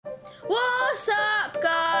What's up,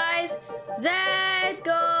 guys?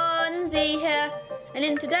 Zedgon-Z here, and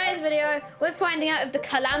in today's video, we're finding out if the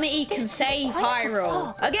Calamity can save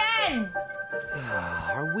Hyrule again.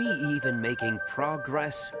 Are we even making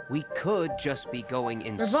progress? We could just be going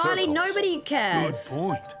in Rivali, circles. nobody cares. Good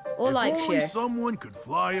point. Or if likes only you. someone could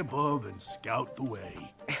fly above and scout the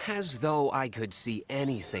way. As though I could see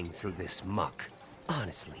anything through this muck.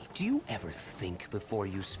 Honestly, do you ever think before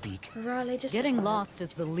you speak? Rivali, just Getting lost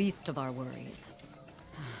is the least of our worries.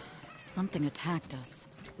 If something attacked us,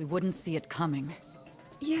 we wouldn't see it coming.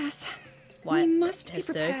 Yes. What? We must be Yes,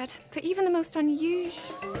 do. prepared for even the most unusual.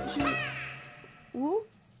 Ooh.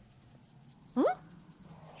 Huh?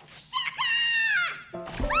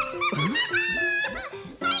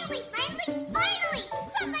 Finally!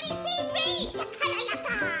 Somebody sees me!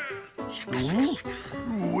 Shakalaka!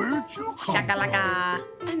 Where'd you come Shakalaka.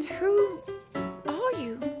 And who are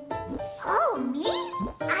you? Oh, me?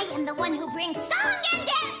 I am the one who brings song and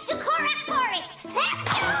dance to Korok Forest!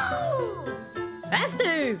 Festu!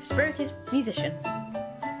 Festu, spirited musician.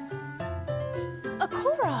 A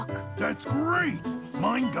Korok. from? That's great.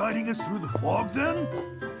 Mind guiding us through the fog, then?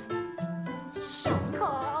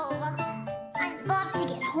 Shuckle. I'd love to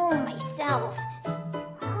get home myself.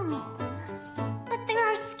 But there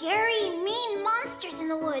are scary, mean monsters in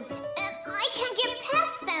the woods, and I can't get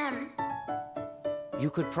past them. You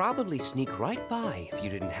could probably sneak right by if you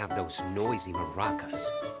didn't have those noisy maracas.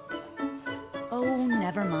 Oh,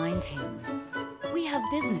 never mind him. We have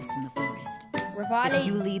business in the forest. Rivali, If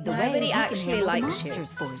you lead the way, nobody we can actually handle the likes monsters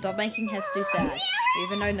you. for you. Stop making Hestu sad.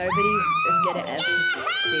 Even though nobody is gonna ever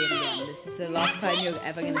see him again. This is the last time you're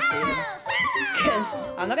ever gonna see him. Because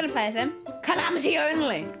I'm not gonna play as him. Calamity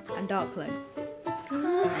only! And Darkling.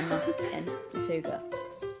 And Masuga.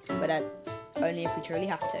 But only if we truly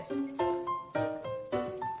have to.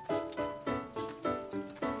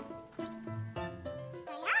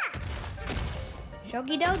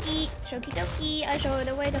 Shoki doki, I show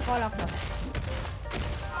the way to Korok Forest.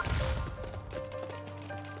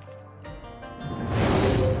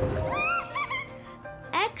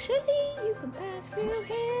 Actually, you can pass through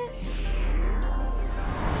here.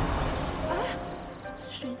 Such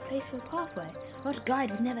a strange place for a pathway. What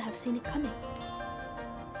guide would never have seen it coming?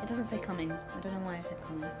 It doesn't say coming. I don't know why I said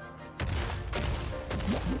coming.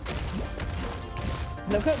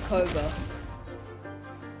 Look at Koga.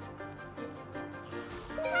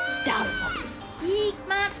 Stop! Sneak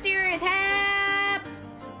monsters, help!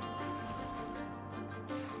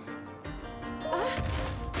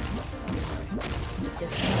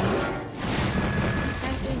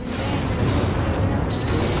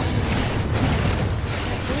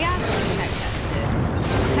 We have to protect Hester.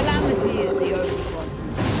 Calamity is the only one.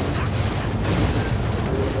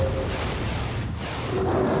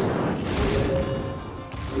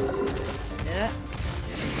 Yeah.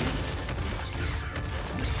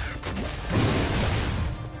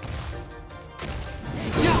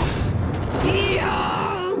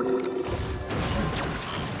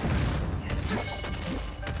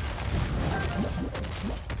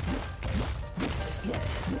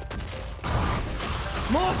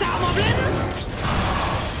 More star moblins!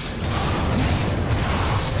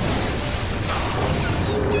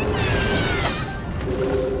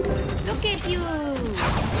 Look at you!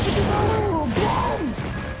 Oh, boom!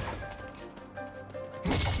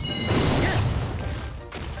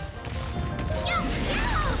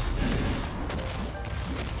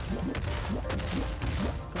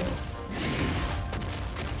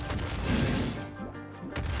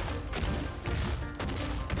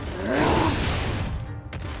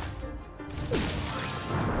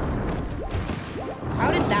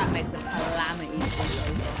 How did that make the Calamity fall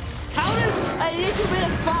over? How does a little bit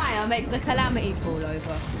of fire make the Calamity fall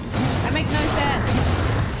over? That makes no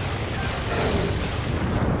sense.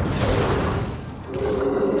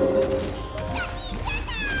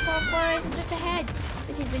 Korok is just ahead.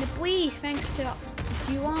 This has been a breeze thanks to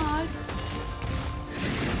you all.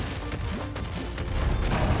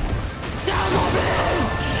 Stop mobbing!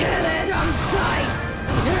 Kill it on sight!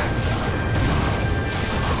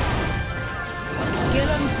 Kill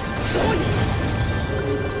him, soy!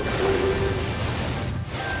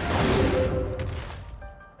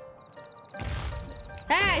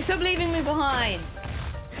 Hey, stop leaving me behind!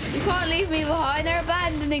 You can't leave me behind, they're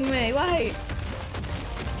abandoning me, wait!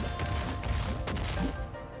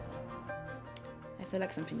 I feel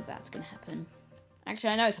like something bad's gonna happen.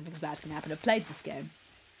 Actually, I know something bad's gonna happen, I've played this game.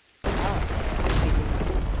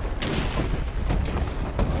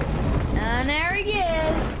 And there he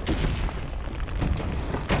is!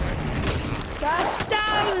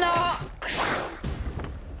 Custom locks!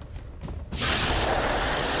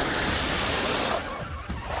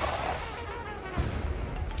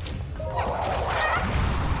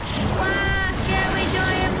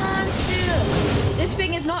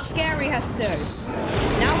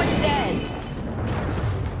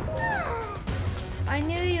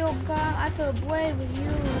 Oh god, I feel brave with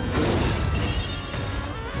you.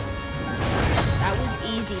 That was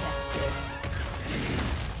easy, Hester.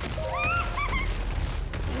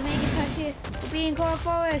 We made it past here. We're being Korok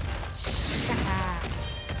Forest.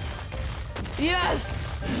 Yes!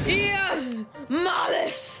 Yes!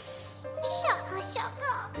 Malice! Shaka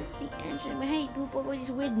shaka. This is the answer. I hate Boo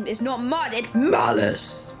Boy's win. It's not mud, it's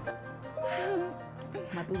malice!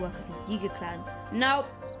 My boo worked at the Yiga clan. Nope,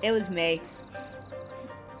 it was me.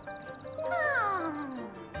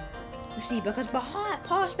 You see, because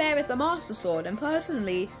past there is the Master Sword, and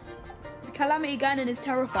personally, Calamity Ganon is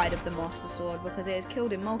terrified of the Master Sword because it has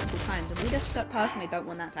killed him multiple times, and we just personally don't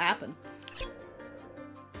want that to happen.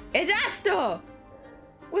 It's Astor!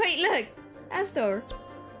 Wait, look! Astor.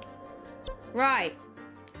 Right.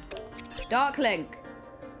 Dark Link.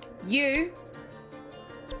 You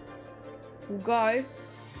will go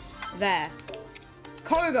there.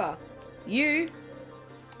 Koga, you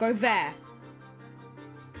go there.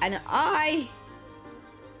 And I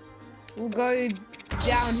will go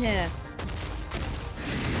down here.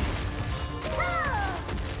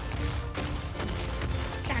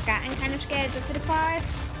 Kaka, I'm kind of scared, but for the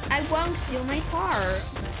forest, I won't steal my heart.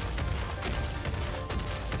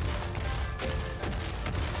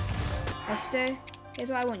 Hester, here's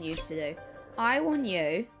what I want you to do. I want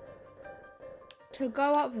you to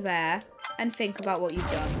go up there and think about what you've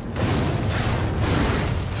done.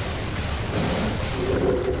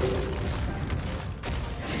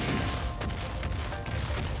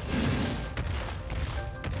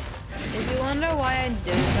 If you wonder why I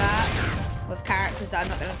do that with characters that I'm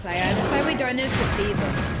not going to play, I just so we don't foresee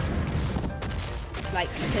them. Like,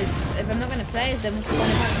 because if I'm not going to play as them, what's the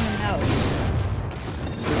point of having them help?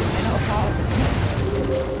 They're not a part of this.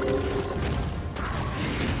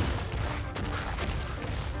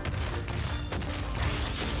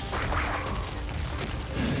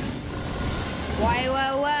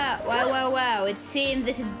 Well, it seems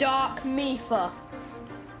it is Dark Mifa.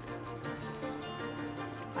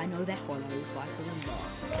 I know they're hollows, but I call them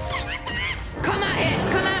dark. Come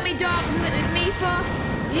at me, Dark Mifa!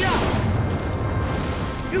 Yeah!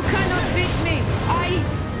 You cannot beat me! I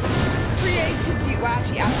created you. Well,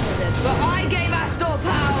 actually, Astor did, but I gave Astor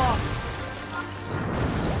power!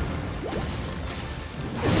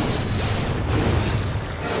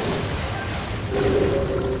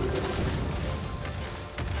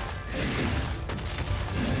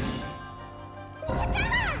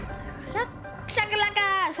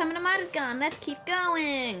 Shakalaka! Some of the mud is gone. Let's keep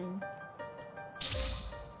going.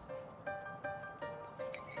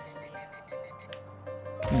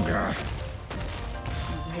 How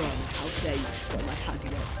dare you destroy my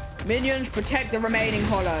handiwork? Minions, protect the remaining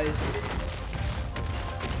hollows.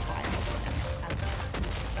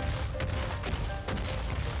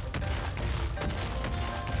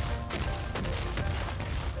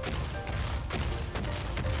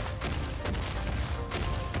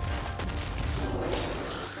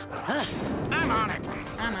 I'm on it.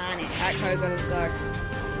 I'm on it. Alright, Koga, let's go.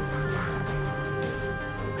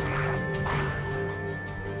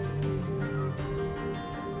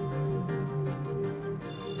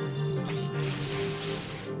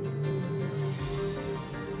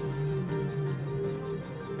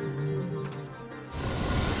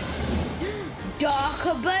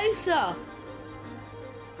 Darkabosa!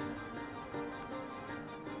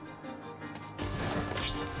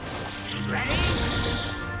 Ready?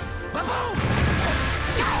 Ba-boom!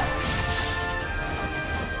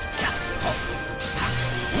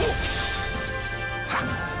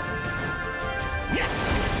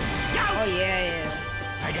 Oh yeah.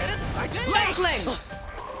 I get it. I did it. Circling!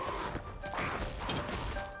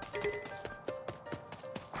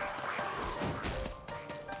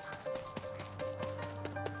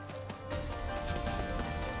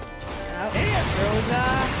 Rosa,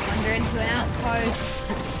 wander into an outpost.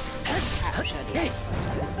 Capture the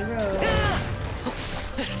outpost. The road.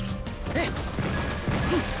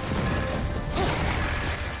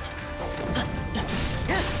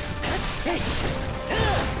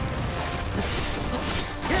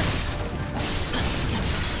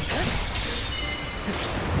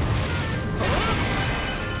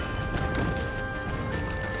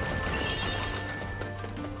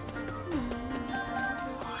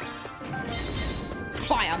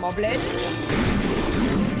 Fire, Moblin!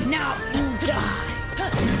 Now you die!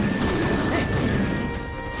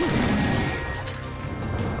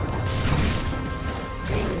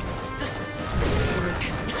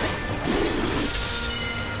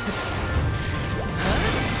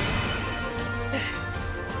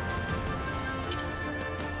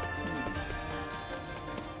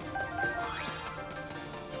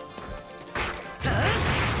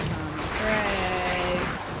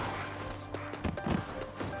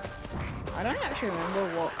 actually remember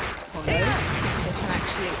what color this one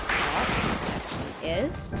actually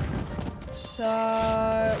is. So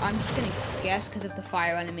I'm just gonna guess because of the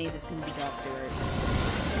fire enemies, it's gonna be dark blue.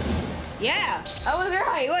 Yeah, I was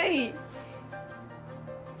right. Wait.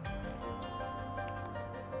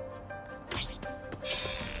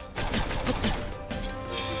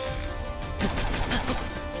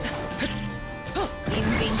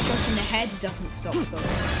 Even being shot in the head doesn't stop them.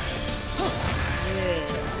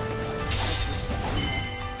 Yeah.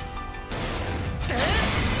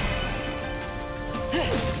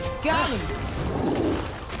 Got him!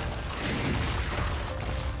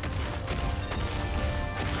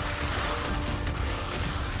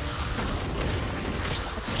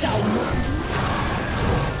 Stone!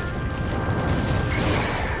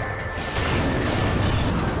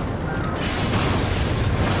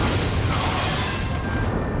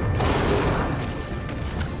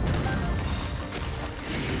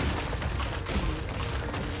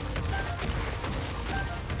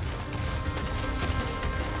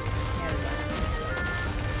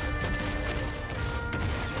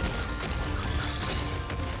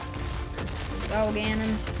 Go,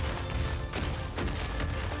 Ganon.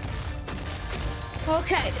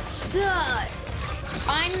 Okay, so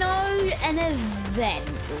I know an event,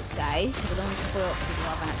 we'll say, because I don't want to spoil it for people who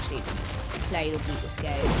haven't actually played or beat this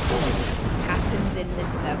game. Happens in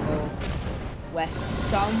this level where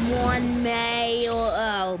someone may, or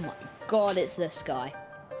oh my god, it's this guy.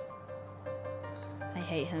 I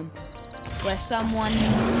hate him. Where someone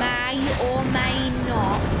may or may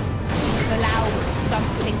not pull out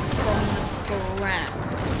something from the ground.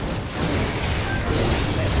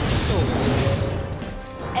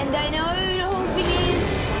 And I know the whole thing is,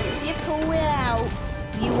 once you pull it out,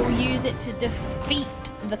 you will use it to defeat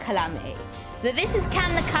the Calamity. But this is,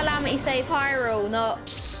 can the Calamity save Hyrule, not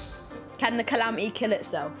can the Calamity kill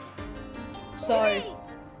itself? So,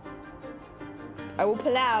 I will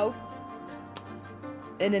pull out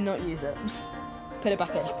and then not use it. Put it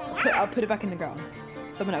back in. I'll put it back in the ground.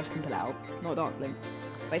 Someone else can pull it out, not Dark Link.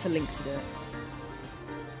 Wait for Link to do it.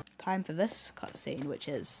 Time for this cutscene, which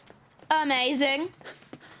is amazing.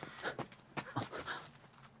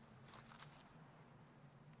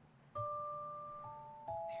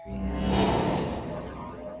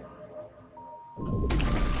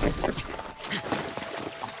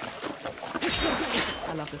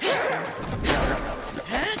 I love this cutscene.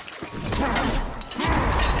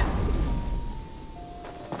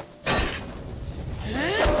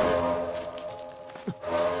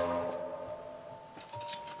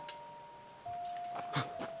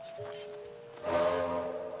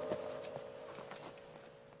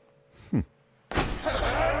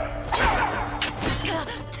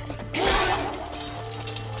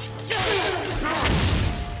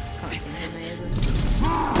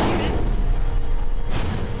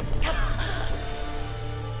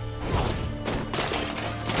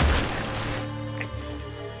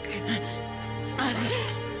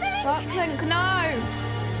 Link, no!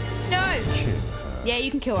 No! Yeah,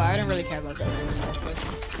 you can kill her. I don't really care about that.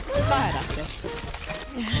 Go ahead,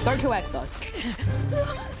 Aster. Don't kill Egg, though.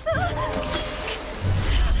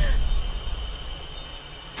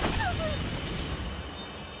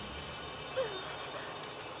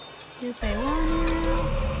 You say one.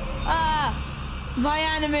 Ah! My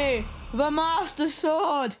enemy! The Master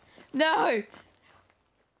Sword! No!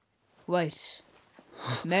 Wait.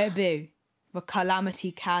 Maybe the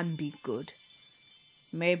Calamity can be good.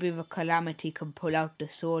 Maybe the Calamity can pull out the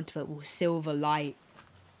sword that will seal the light.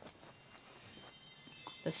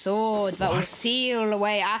 The sword that will seal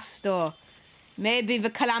away Astor. Maybe the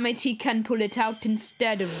Calamity can pull it out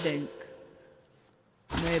instead of Link.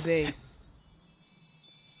 Maybe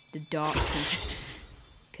the darkness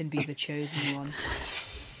can be the chosen one.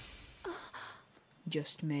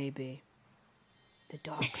 Just maybe. The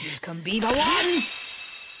darkness can be the one!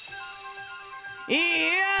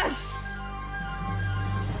 Yes!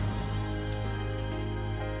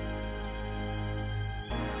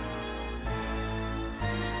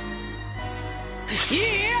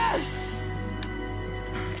 Yes!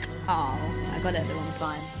 Oh, I got it the wrong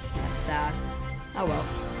time. That's sad. Oh well.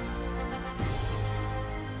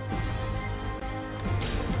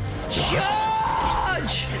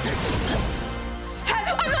 Charge!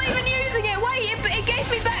 I'm not even using it! Wait, it gave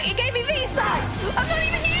me back, it gave me these back! I'm not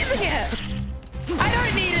even using it! I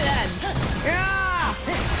don't need it then! Ah!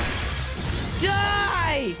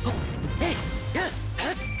 Die!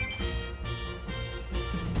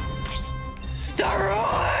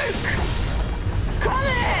 Daruk! Come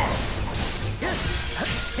here!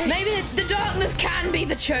 Maybe the darkness can be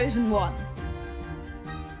the chosen one.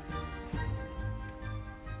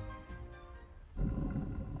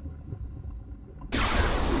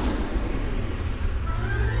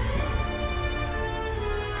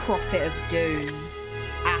 Prophet of Doom.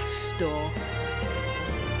 Astor.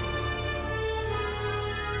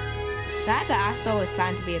 Sad that Astor was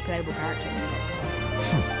planned to be a playable character.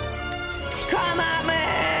 Come at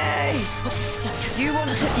me! You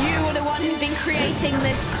were the one who's been creating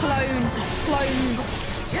the clone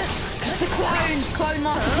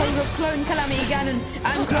master clone Calamity Ganon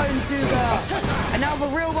and clone Suga. And now the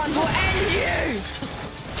real one will end you!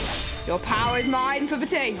 Your power is mine for the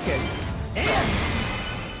taking. Yeah.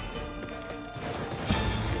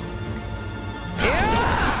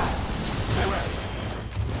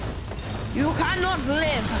 You cannot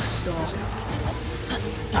live, Astor.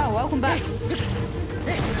 Oh, welcome back.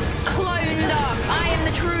 Clone Dark. I am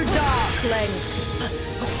the true Darkling.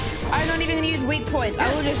 I'm not even going to use weak points. I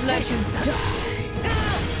will just let you die.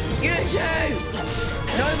 You too.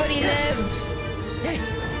 Nobody lives.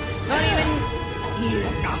 Not even you.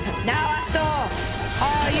 Now, Astor,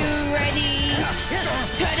 are you ready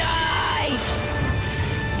to die?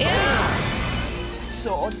 Yeah.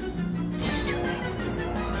 Sword. It's too late.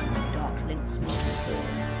 Dark Link's master sword.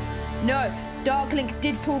 No. Dark Link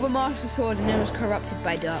did pull the Master Sword and it was corrupted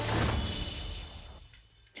by darkness.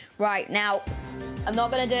 Right, now, I'm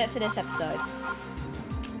not going to do it for this episode.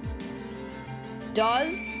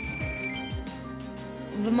 Does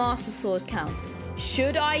the Master Sword count?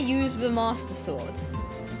 Should I use the Master Sword?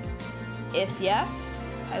 If yes,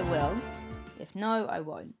 I will. If no, I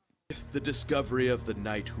won't. The discovery of the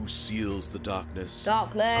knight who seals the darkness,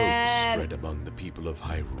 Darkling! hope spread among the people of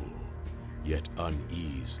Hyrule. Yet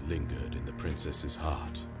unease lingered in the princess's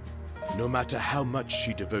heart. No matter how much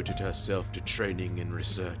she devoted herself to training and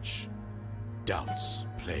research, doubts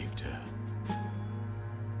plagued her.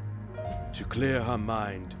 To clear her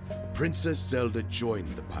mind, Princess Zelda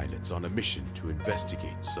joined the pilots on a mission to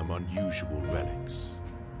investigate some unusual relics.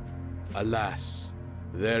 Alas,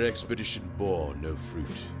 their expedition bore no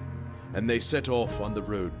fruit, and they set off on the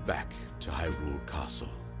road back to Hyrule Castle.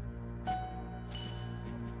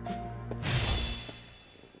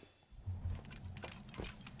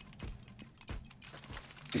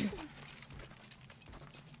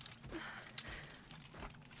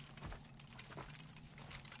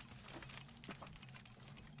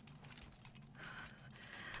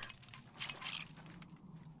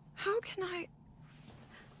 How can I...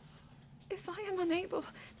 If I am unable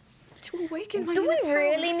to awaken my Do we inner power?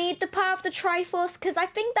 really need the power of the Triforce? Because I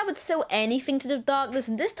think that would seal anything to the darkness,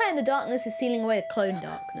 and this time the darkness is sealing away the clone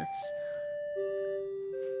darkness.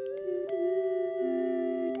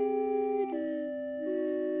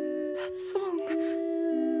 That song...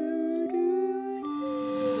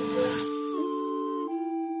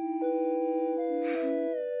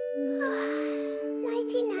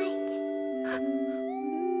 Nighty-night.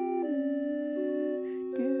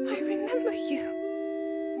 I remember you.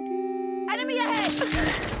 Enemy ahead!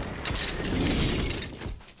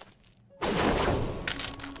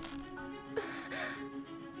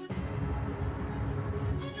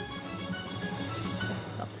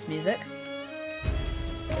 Love this music.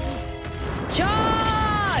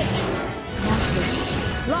 Charge! Masters,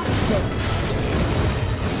 lost them.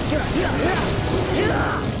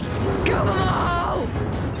 Kill them all!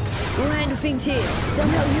 We'll handle things here.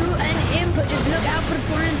 Somehow you and Impa just look out for the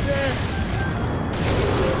princess.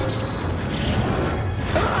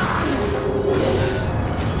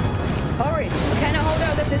 Hurry! We cannot hold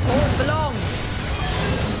out this horde for long.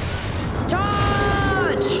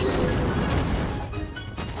 Charge!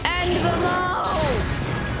 End them all!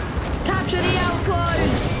 Capture the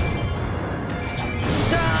outposts!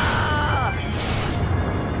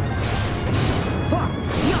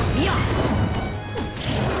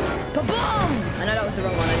 Ba-boom! I know that was the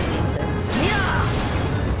wrong one, I didn't mean to. Yeah!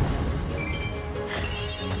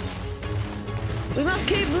 We must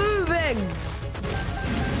keep moving!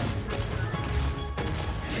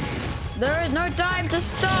 There is no time to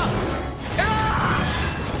stop! Ah!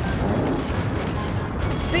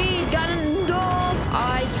 Speed, Ganondorf!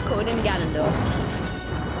 I just called him Ganondorf.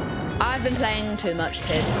 I've been playing too much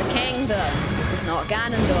Tears of the Kingdom. This is not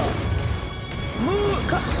Ganondorf. Move!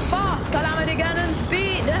 Fast! Calamity Ganon!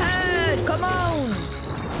 Speed ahead! Come on!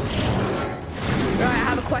 Right, I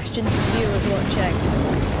have a question for viewers watching.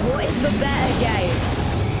 What is the better game?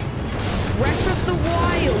 Breath of the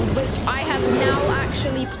Wild, which I have now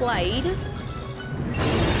actually played.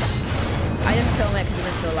 I didn't film it because I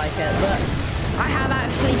didn't feel like it, but I have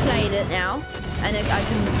actually played it now, and I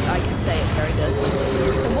can say it's very good.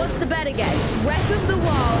 So what's the better game? Breath of the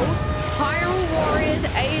Wild, Hyrule Warriors,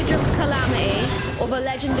 Age of Calamity, or The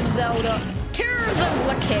Legend of Zelda, Tears of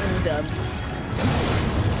the Kingdom?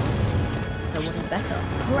 So what is better?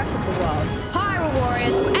 Breath of the Wild, Hyrule Hyrule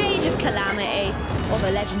Warriors, Age of Calamity, or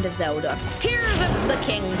The Legend of Zelda, Tears of the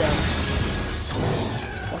Kingdom.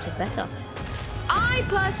 What is better? I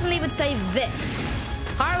personally would say this.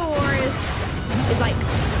 Hyrule Warriors is like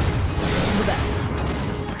the best.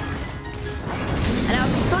 And out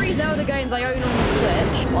of the 3 Zelda games I own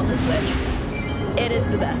on the Switch, it is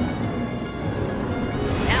the best.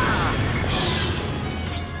 Yeah.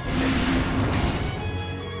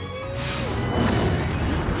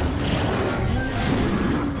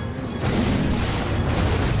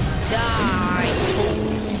 Die,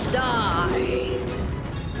 fools, die.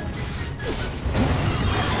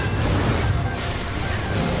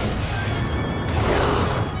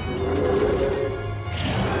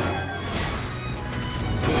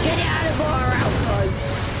 Get out of our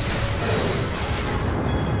outpost.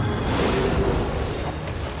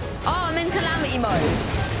 Oh, I'm in Calamity mode.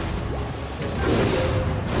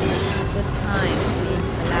 Good time to be in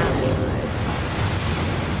Calamity mode.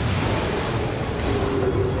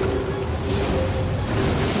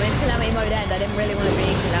 When Calamity mode ends, I didn't really want to be in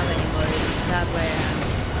Calamity mode. Sad way I am.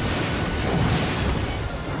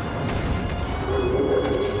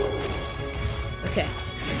 Okay.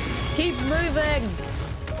 Keep moving!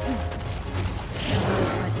 I'm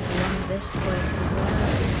just fighting along this point as well.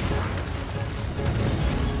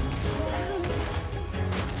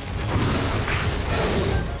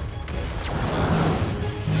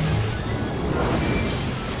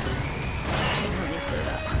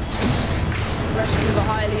 Rescue the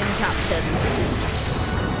Hylian captains.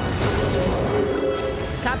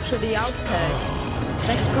 Capture the outpost.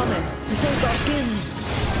 Thanks for coming. You saved our skins.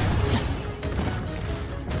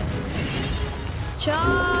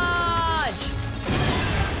 Charge!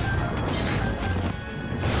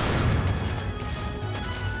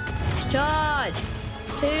 Charge!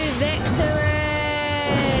 To victory!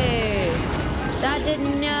 That did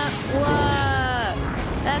not work!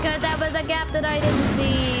 Because that was a gap that I didn't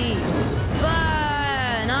see!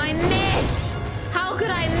 Burn! I miss! How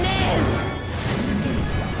could I miss?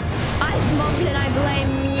 Ice Moblin, I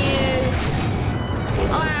blame you!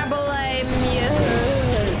 I blame you!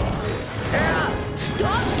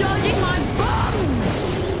 Stop dodging my bombs!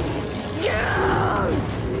 Yeah!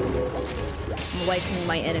 I'm awakening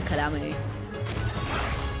my inner Calamity.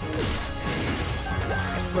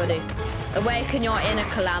 Everybody, awaken your inner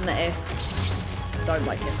Calamity. Don't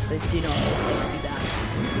like it. They do not think it be bad.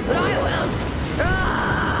 But I will!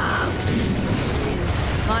 Ah!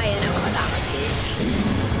 My inner Calamity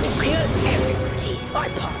will kill everybody. I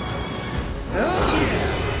promise.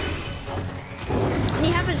 And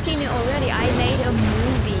you haven't seen it already. I made a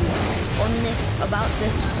movie on this about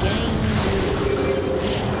this game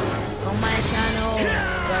on my channel.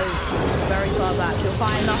 Go very far back. You'll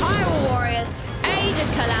find the Hyrule Warriors Age of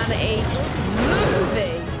Calamity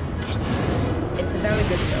movie. It's a very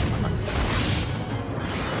good film, I must say.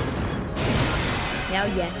 Now,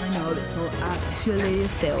 yes, I know it's not actually a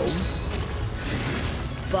film,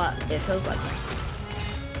 but it feels like one.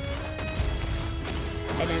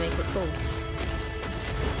 And they make it cool.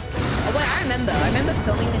 Oh wait, I remember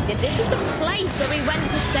filming it. This was the place where we went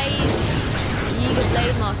to save League of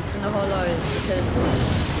Blade Master from the Hollows, because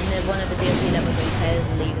in one of the DLC levels where he says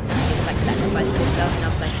League of Blade, he was like sacrificing himself, and I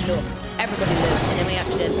was like, look, everybody lives, and then we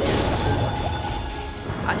actually did it.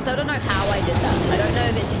 I still don't know how I did that. I don't know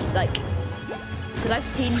if it's like, because I've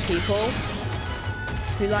seen people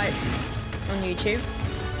who like on YouTube,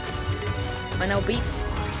 and they'll beat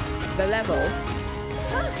the level,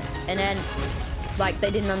 and then like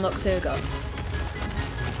they didn't unlock Suga.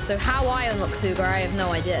 So how I unlock Suga, I have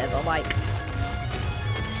no idea, but like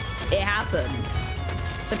it happened.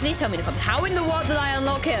 So please tell me in the comments, how in the world did I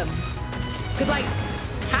unlock him? Because like,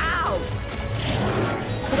 how?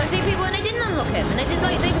 Because I see people and they didn't unlock him, and they did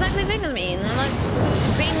like the exact same thing as me, and they're like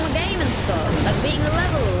beating the game and stuff, like beating the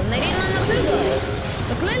level, and they didn't unlock Suga.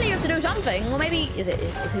 So clearly you have to do something, or maybe is it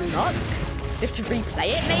luck? You have to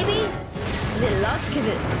replay it, maybe? Is it luck? Is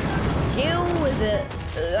it skill? Is it...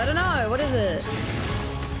 I don't know. What is it?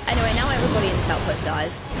 Anyway, now everybody in this outpost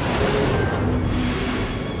dies.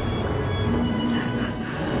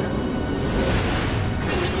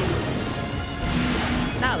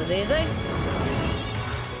 That was easy.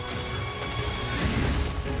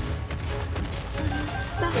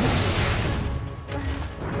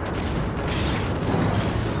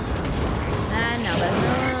 And now there's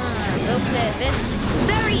no... We'll clear this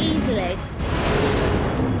very easily.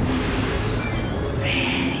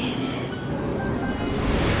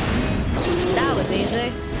 That was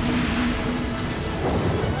easy.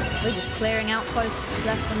 We're just clearing outposts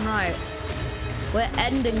left and right. We're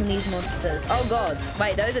ending these monsters. Oh god.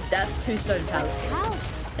 Wait, that's 2 stone palaces.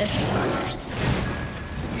 This is fun.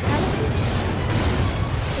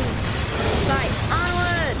 Sight,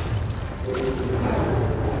 onward!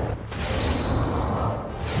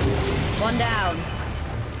 One down.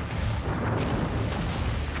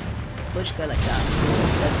 We'll just go like that.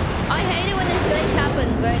 I hate it when this glitch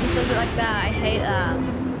happens where it just does it like that. I hate that.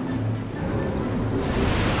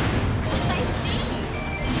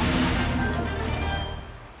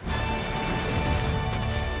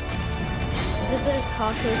 The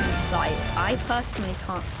castle is in sight. I personally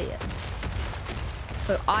can't see it.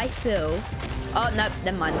 So I feel... Oh, no,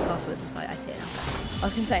 never mind. The castle is in sight. I see it now. I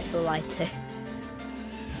was going to say I feel light too.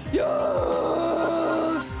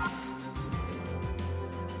 Yes!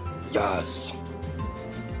 Yes!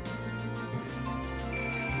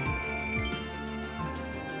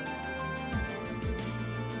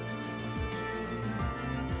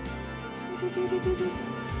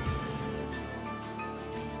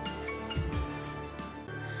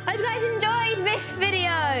 Hope you guys enjoyed this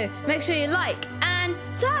video. Make sure you like and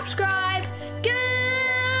subscribe.